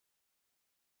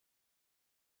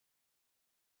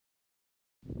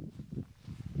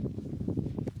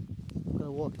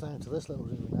to walk down to this little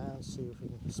room now and see if we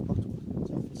can spot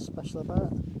anything special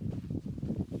about it.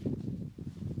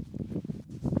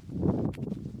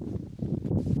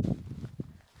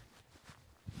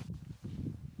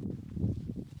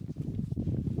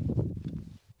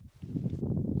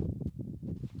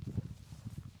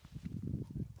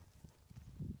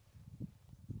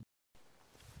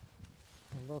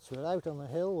 And once we're out on the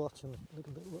hill watching a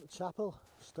little chapel,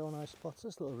 stone eye spots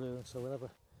this little ruin, so we'll have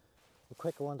a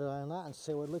quick wander around that and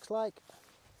see what it looks like.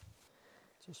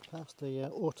 Just past the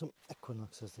autumn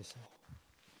equinox, as they say.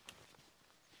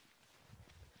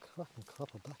 Cracking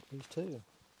copper blackberries too.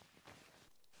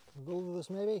 Vulvas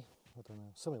maybe? I don't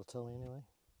know. Somebody will tell me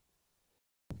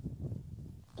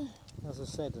anyway. As I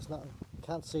said, there's not,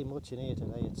 can't see much in here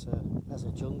today. It's as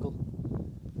a jungle.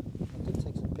 I did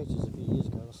take some pictures a few years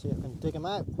ago. I'll see if I can dig them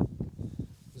out.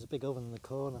 There's a big oven in the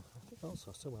corner. I think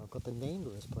also somewhere I've got the name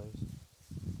of this place.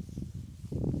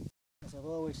 As I've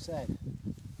always said,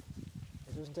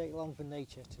 it doesn't take long for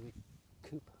nature to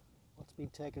recoup what's been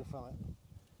taken from it.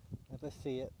 Never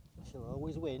fear, she'll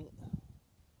always win.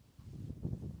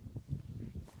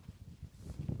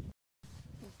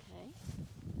 Okay.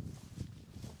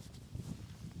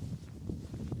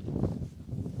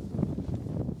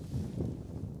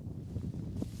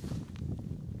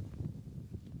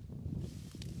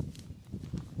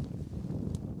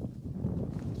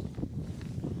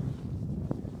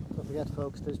 Don't forget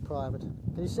folks, this is private.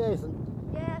 Can you see anything?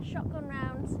 Yeah, shotgun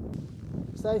rounds.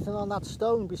 Is there anything on that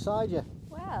stone beside you?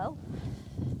 Well,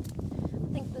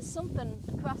 I think there's something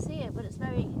across here, but it's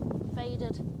very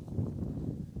faded.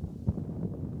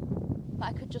 But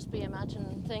I could just be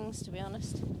imagining things, to be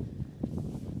honest.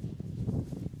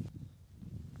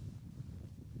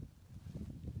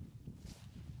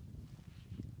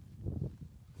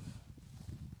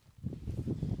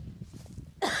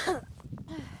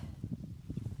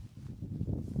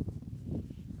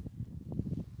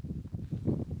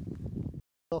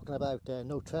 Talking about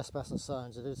no trespassing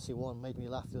signs, I did see one, made me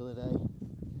laugh the other day.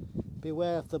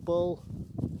 Beware of the bull,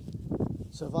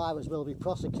 survivors will be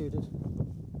prosecuted.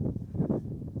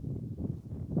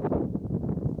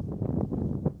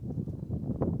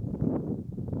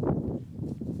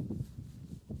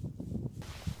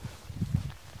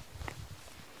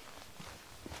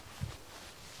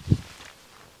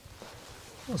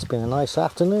 It's been a nice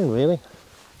afternoon really.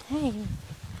 Hey.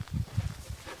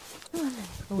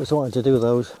 Always wanted to do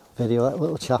those, video that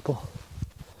little chapel.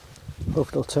 Hope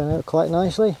it'll turn out quite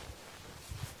nicely.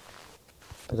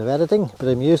 Bit of editing, bit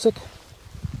of music,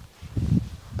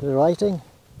 bit of writing.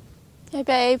 Hey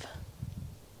babe.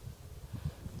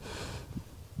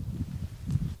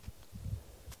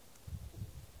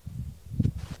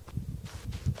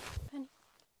 Penny.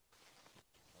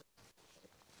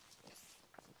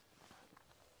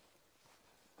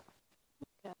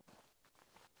 Yeah.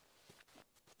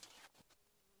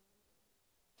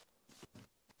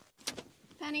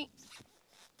 Penny.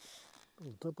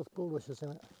 Tub with bulrushes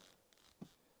in it.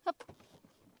 Up.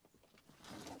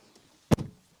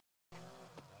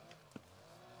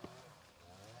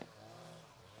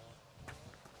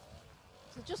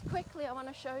 So just quickly I want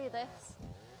to show you this.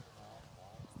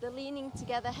 The leaning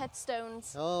together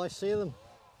headstones. Oh, I see them.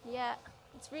 Yeah,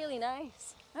 it's really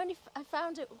nice. I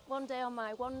found it one day on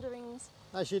my wanderings.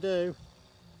 As you do.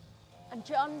 And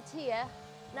John Tia,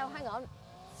 no hang on,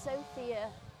 Sophia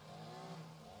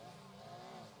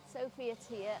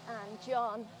Tia and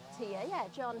John Tia, yeah,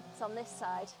 John's on this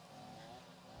side.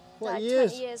 What died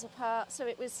years? 20 years apart, so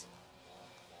it was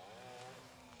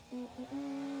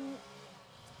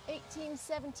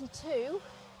 1872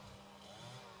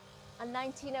 and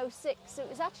 1906, so it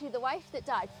was actually the wife that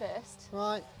died first.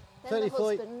 Right, Then the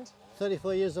husband.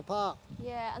 34 years apart.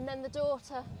 Yeah, and then the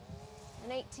daughter in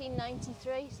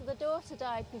 1893, so the daughter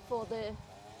died before the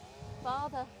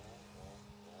father.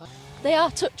 They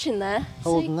are touching there.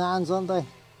 Holding hands, aren't they?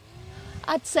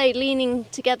 I'd say leaning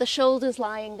together, shoulders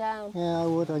lying down. Yeah, I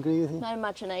would agree with you. My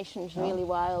imagination's really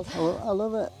wild. I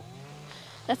love it.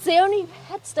 That's the only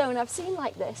headstone I've seen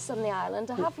like this on the island.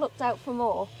 I have looked out for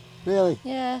more. Really?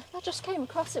 Yeah, I just came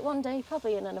across it one day,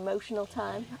 probably in an emotional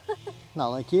time. Not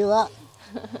like you, that.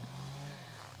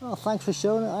 Oh, thanks for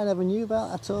showing it. I never knew about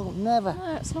it at all. Never.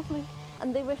 Oh, it's lovely.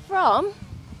 And they were from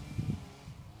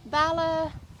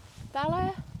Bala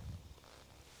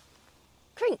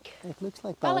Crink. It looks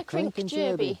like Bala Crink Crink, in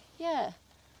Jurby. Yeah.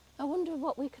 I wonder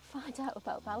what we could find out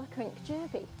about Bala Crink,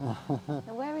 Jurby.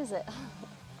 And where is it?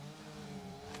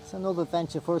 It's another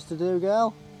adventure for us to do,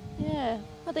 girl. Yeah.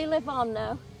 But they live on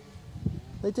now.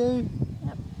 They do.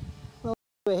 Yep. Well,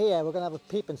 we're here. We're going to have a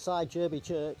peep inside Jurby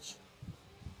Church.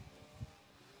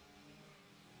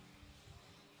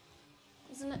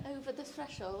 Isn't it over the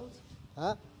threshold?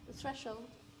 Huh? The threshold.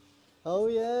 Oh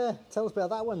yeah, tell us about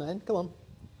that one then, come on.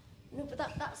 No, but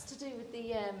that's to do with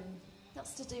the oh,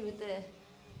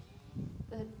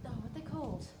 what are they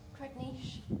called?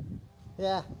 Niche.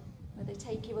 Yeah. Where they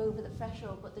take you over the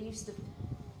threshold, but they used to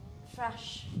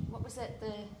thrash, what was it,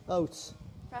 the Oats.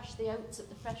 thrash the oats at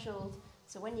the threshold.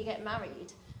 So when you get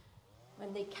married,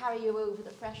 when they carry you over the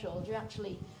threshold, you're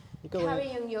actually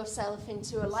carrying yourself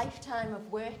into a lifetime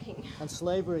of working. And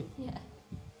slavery. Yeah.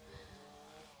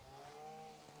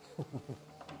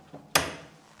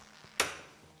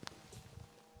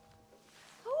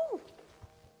 Oh!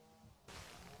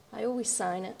 I always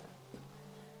sign it.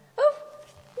 Oh!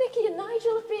 Nikki and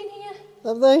Nigel have been here.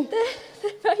 Have they?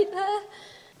 They're right there.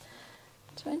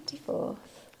 24th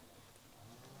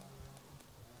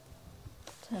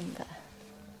September.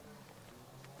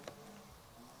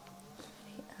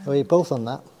 Are you both on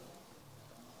that?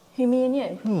 Who, me and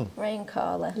you? Ray and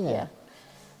Carla, Yeah.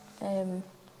 I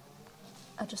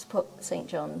just put St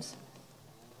John's.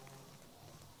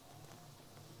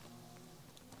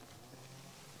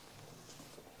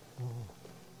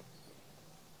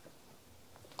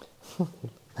 You're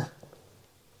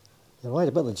right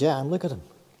about the jam, look at him.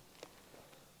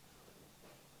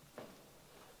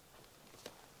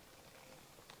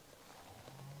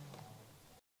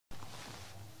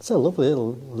 It's a lovely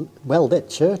little well-lit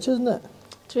church, isn't it?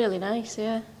 It's really nice,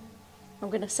 yeah.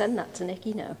 I'm going to send that to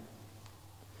Nikki now.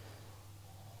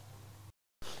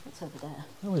 What's over there?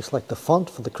 Oh, it's like the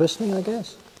font for the christening, I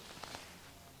guess.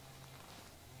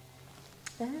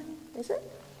 Is it?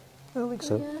 I don't think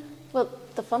so. Yeah. Well,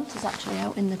 the font is actually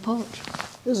out in the porch.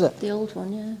 Is it? The old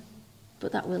one, yeah.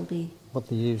 But that will be... What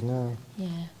they use now. Yeah.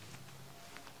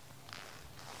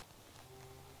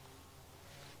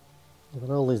 You've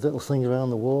got all these little things around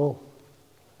the wall.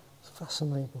 It's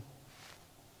fascinating.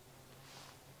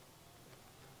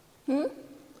 It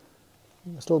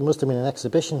still must have been an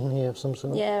exhibition here of some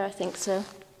sort. Yeah, I think so.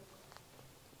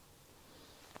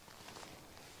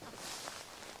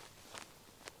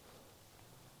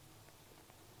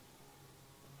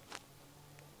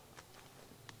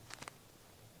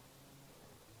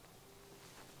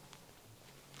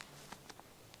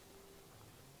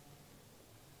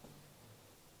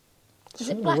 Is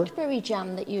it blackberry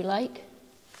jam that you like?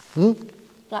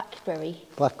 Blackberry.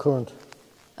 Blackcurrant.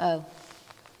 Oh.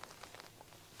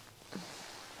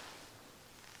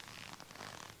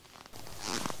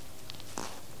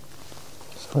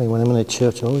 It's funny, when I'm in a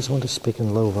church I always want to speak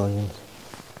in low volumes.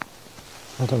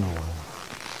 I don't know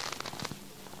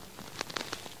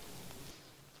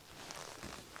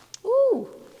why. Ooh.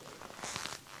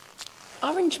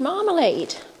 Orange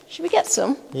marmalade. Should we get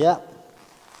some? Yeah.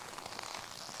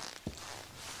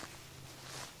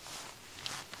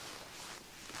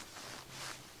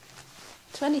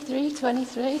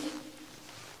 '23.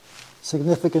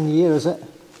 Significant year, is it?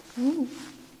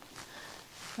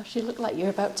 Gosh, you look like you're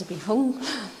about to be hung.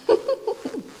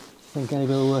 Think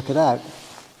anybody will work it out?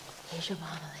 Here's your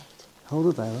marmalade. Hold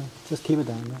it there, then. Just keep it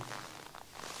down there.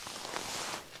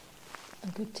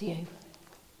 I'm good to you.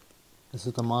 This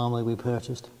is the marmalade we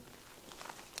purchased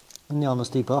in the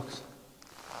honesty box.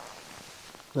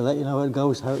 We'll let you know how it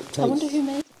goes, how it tastes. I wonder who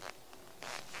made it.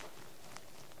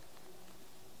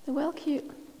 They're well cute.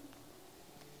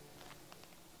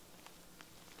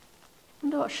 I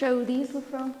wonder what show these were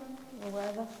from, or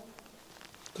wherever.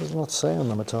 Does not say on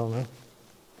them at all, no.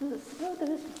 No,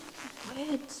 there is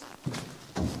words.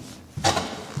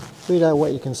 Read out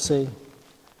what you can see.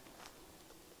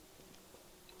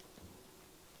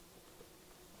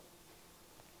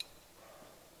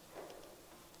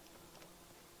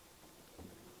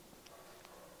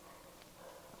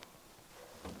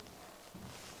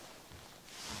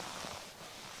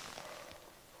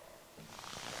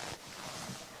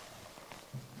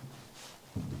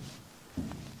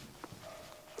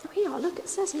 Oh, look, it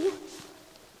says here.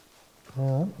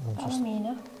 Yeah,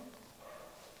 Palomino.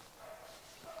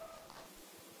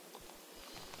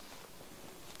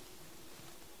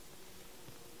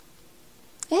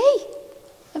 Hey,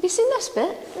 have you seen this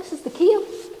bit? This is the keel.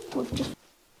 We've just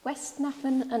West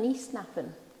Nappen and East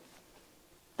Nappen.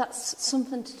 That's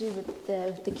something to do with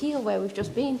the keel where we've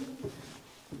just been.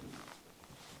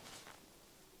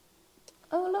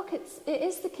 Oh, look, it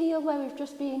is the keel where we've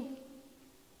just been.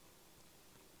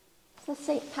 There's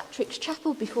St Patrick's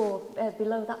Chapel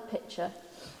below that picture.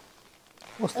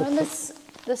 What's the And there's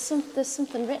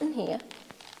something written here.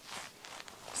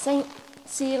 St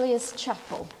Celia's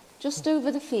Chapel. Just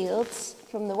over the fields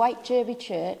from the white Jurby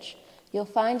church, you'll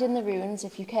find in the ruins,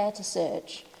 if you care to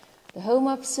search, the home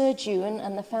of Sir Juan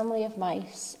and the family of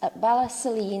mice, at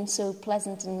Ballysaline so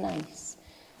pleasant and nice.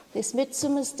 This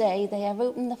midsummer's day they have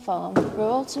opened the farm for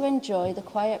all to enjoy the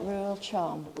quiet rural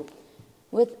charm.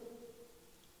 With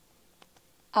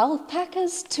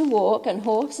alpacas to walk and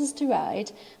horses to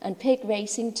ride, and pig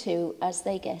racing too as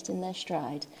they get in their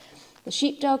stride. The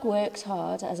sheepdog works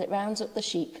hard as it rounds up the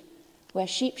sheep, where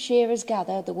sheep shearers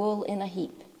gather the wool in a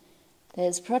heap.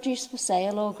 There's produce for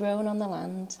sale all grown on the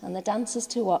land, and the dancers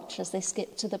to watch as they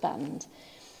skip to the band.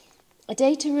 A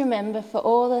day to remember for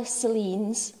all the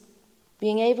Selines,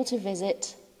 being able to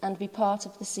visit and be part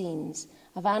of the scenes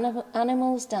of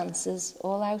animals, dancers,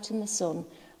 all out in the sun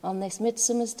on this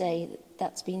midsummer's day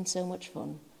that's been so much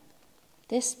fun.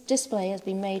 This display has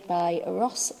been made by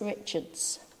Ross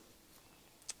Richards,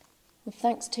 with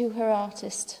thanks to her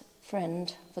artist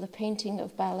friend for the painting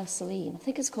of Bala Celine. I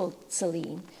think it's called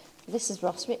Celine. This is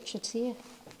Ross Richards here,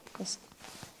 this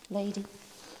lady.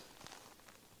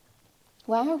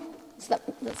 Wow,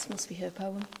 that must be her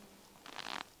poem.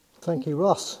 Thank you,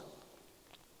 Ross.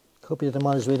 Hope you didn't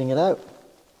mind us reading it out.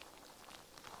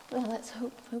 Well, let's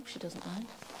hope she doesn't mind.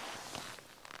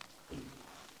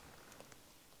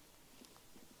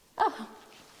 Oh,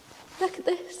 look at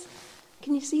this.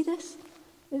 Can you see this?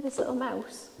 With this little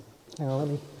mouse. Hang on, let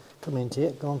me come into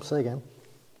it. Go on, say again.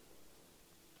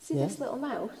 See this little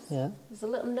mouse? Yeah. There's a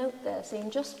little note there saying,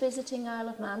 just visiting Isle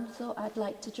of Man, thought I'd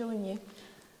like to join you.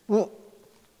 Mm.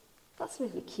 That's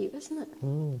really cute, isn't it?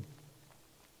 Mm.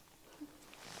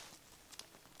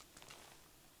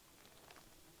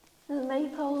 And the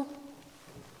maypole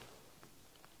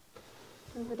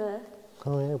over there.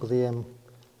 Oh yeah, with the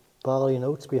barley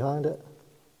notes behind it.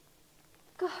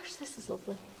 Gosh, this is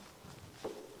lovely.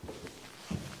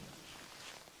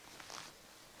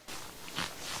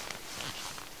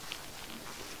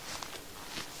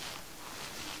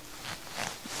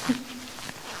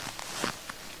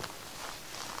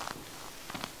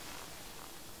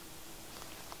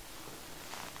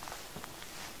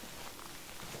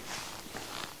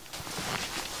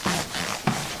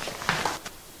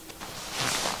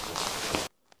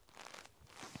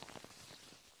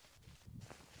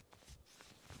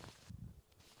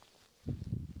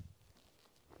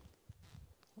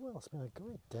 Well, it's been a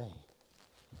great day.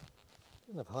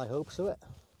 Didn't have high hopes of it.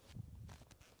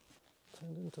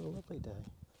 Turned into a lovely day.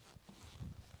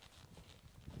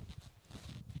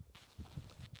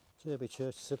 Jurby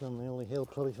Church is sitting on the only hill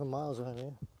probably for miles around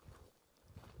here.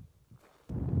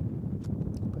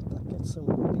 But that gets some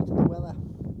beat of the weather.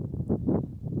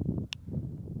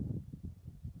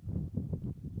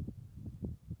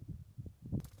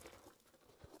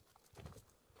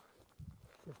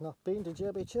 If you've not been to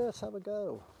Jurby Church, have a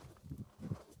go.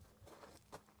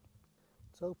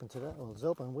 It's open today. Well, it's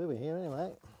open. We were here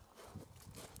anyway.